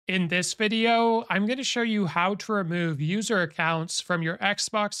In this video, I'm going to show you how to remove user accounts from your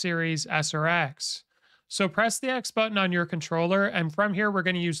Xbox Series S or X. So press the X button on your controller, and from here, we're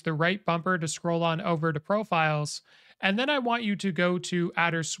going to use the right bumper to scroll on over to Profiles. And then I want you to go to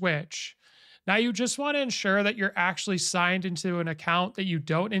Add or Switch. Now, you just want to ensure that you're actually signed into an account that you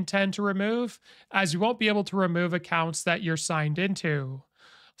don't intend to remove, as you won't be able to remove accounts that you're signed into.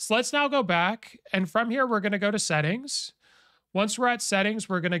 So let's now go back, and from here, we're going to go to Settings. Once we're at settings,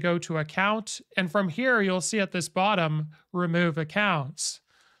 we're going to go to account. And from here, you'll see at this bottom, remove accounts.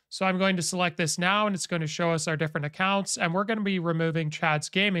 So I'm going to select this now and it's going to show us our different accounts. And we're going to be removing Chad's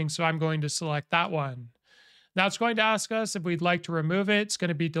Gaming. So I'm going to select that one. Now it's going to ask us if we'd like to remove it. It's going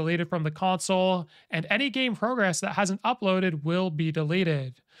to be deleted from the console, and any game progress that hasn't uploaded will be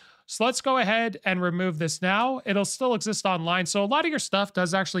deleted. So let's go ahead and remove this now. It'll still exist online. So a lot of your stuff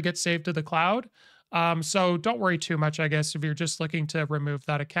does actually get saved to the cloud. So don't worry too much, I guess, if you're just looking to remove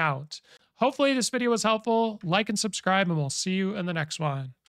that account. Hopefully this video was helpful. Like and subscribe, and we'll see you in the next one.